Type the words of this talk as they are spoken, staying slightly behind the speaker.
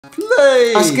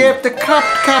Play! Escape the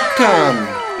corrupt captain!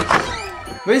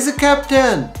 Where's the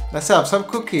captain? Let's have some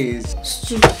cookies.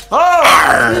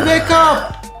 Oh! Wake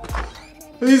up!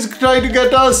 He's trying to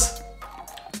get us!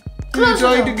 He's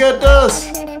trying to get us!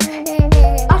 Key!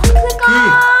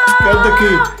 Get the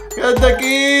key! Get the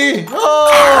key!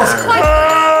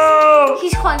 Oh!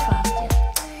 He's quite fast,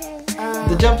 yeah.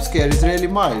 The jump scare is really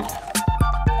mild.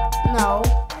 No.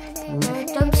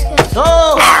 Jump scare.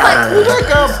 Oh!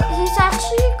 Wake up! He's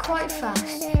actually quite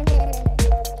fast.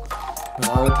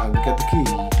 Now time to get the key.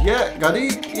 Yeah, got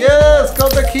it? Yes,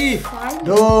 got the key.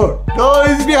 No, no,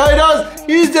 he's behind us.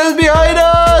 He's just behind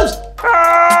us.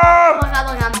 Oh my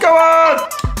God. Come on.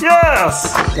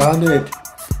 Yes. Done it.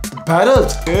 The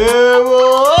battles.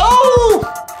 Oh.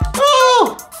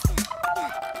 Oh.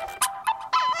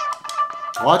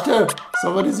 Water.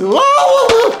 Somebody's.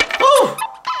 Oh. Oh.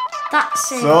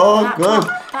 That's it. So good.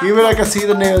 Even I can see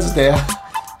the nails there.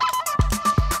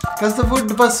 Because the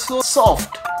wood was so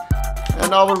soft.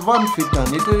 And our 1 feet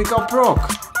on it, it got broke.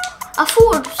 I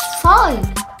thought it was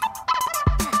fine.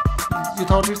 You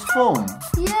thought it's foam?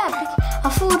 Yeah, I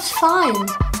thought it's fine.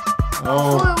 Oh. I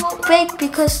thought it won't break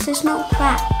because there's no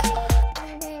crack.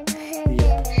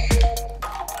 Yep.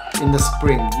 In the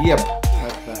spring, yep.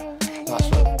 That's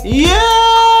right.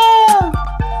 Yeah!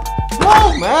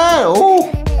 Oh man! Oh!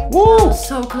 Woo!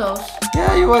 So close.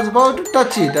 Yeah, you was about to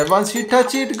touch it, and once you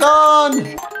touch it,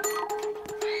 gone!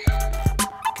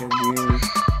 Can you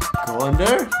go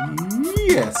under?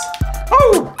 Yes.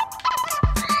 Oh!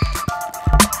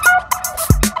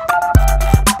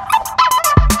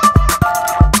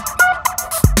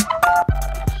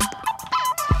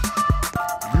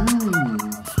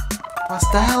 What's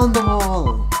that on the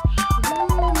wall?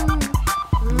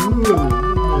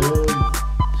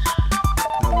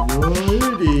 I'm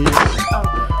ready.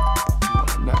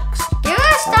 Next. Give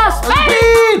us the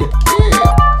speed! Speed!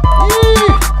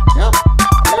 Yep.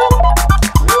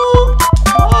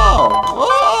 Wow.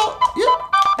 Oh. Yep.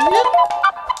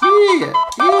 Yeah.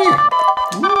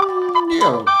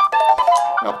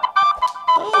 Yep.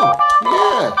 Oh,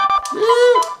 yeah.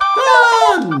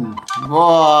 Done.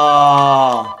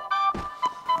 Wow.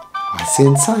 What's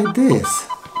inside this?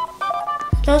 I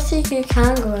don't think you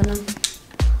can go in them.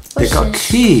 They got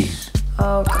key.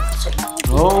 Oh, God.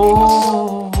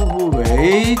 Oh,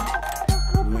 wait.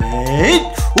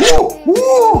 Ooh,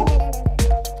 ooh.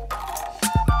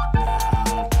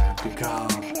 Now time to go.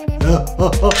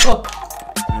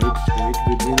 Wait,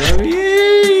 between them.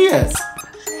 Yes.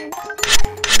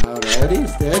 Now ready,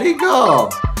 steady, go.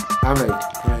 Now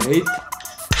wait.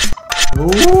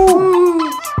 Ooh.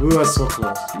 You were so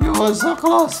close. You were so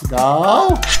close.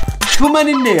 Now, too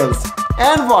many nails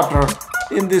and water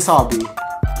in this hobby.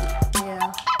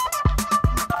 Yeah.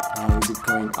 Now is it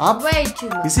going up? Way too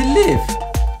much. Is it lift?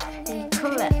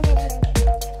 Correct.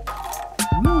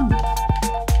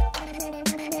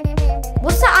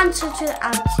 What's the answer to the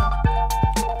answer?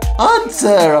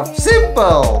 Answer!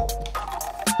 Simple!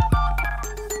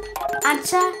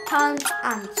 Answer can't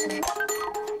answer.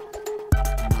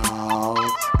 Now,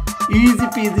 easy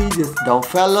peasy, just don't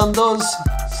fall on those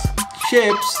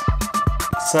shapes.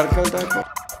 Circle type.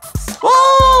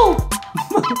 Whoa!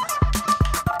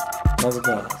 Let's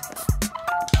go.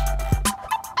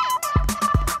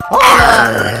 Oh!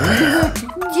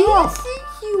 Do you think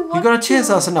you want You're gonna chase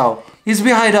us now. He's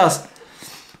behind us.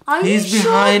 He's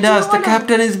behind us. The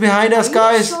captain is behind us,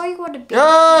 guys. Sure you want to be?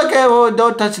 Okay, well,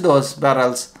 don't touch those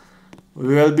barrels.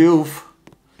 We will be oof.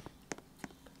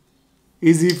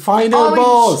 Is he final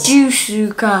boss?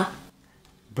 Bazooka.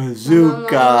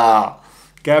 Bazooka.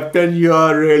 Captain, you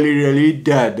are really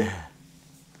dead.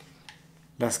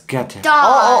 Let's get it. Die.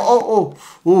 Oh.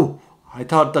 I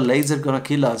thought the laser gonna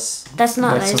kill us. That's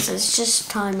not laser, it's just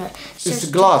timer. It's just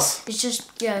glass. It's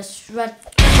just, yeah, it's red.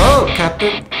 Oh,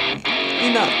 Captain.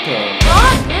 Enough.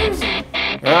 God, where is it?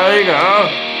 There you go.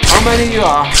 How many you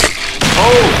are? Oh,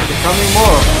 they're coming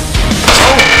more.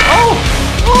 Oh.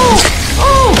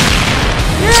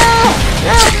 Yeah.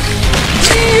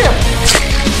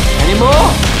 Any more?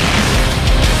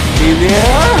 See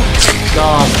there?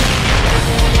 Gone.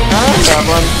 And that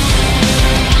one.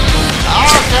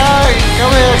 Okay,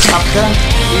 come here, Captain.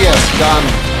 Yes, done.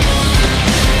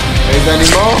 Is there any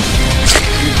more?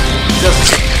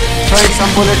 Just throwing some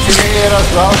bullets in the air as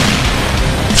well.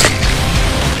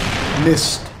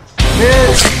 Missed.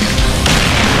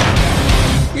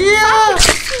 Yeah!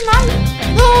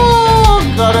 No!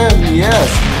 Got him, yes.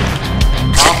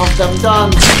 Half of them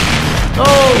done.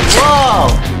 Oh,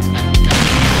 wow!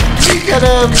 We got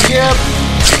him, yep.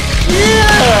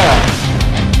 Yeah!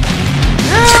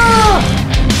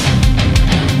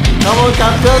 Come on,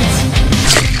 captains.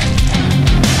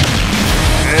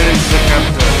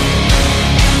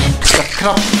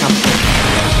 Crop Captain.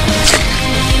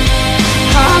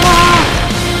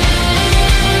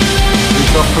 We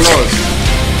got close.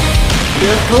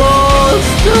 We're close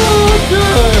to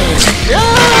it.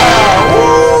 Yeah!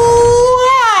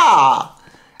 Ooh-ah!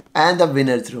 And the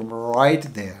winner's room right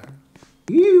there.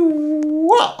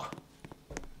 Wow!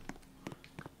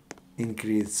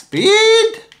 Increase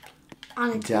speed.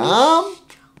 Jump.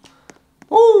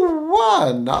 Oh,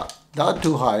 wow! Not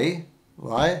too high.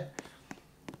 Why?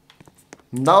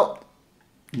 Nope.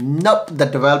 The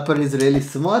developer is really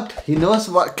smart. He knows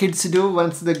what kids do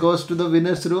once they goes to the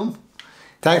winner's room.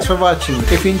 Thanks for watching.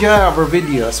 If you enjoy our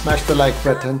video, smash the like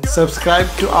button, subscribe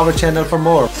to our channel for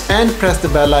more, and press the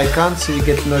bell icon so you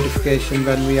get notification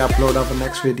when we upload our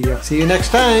next video. See you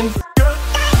next time.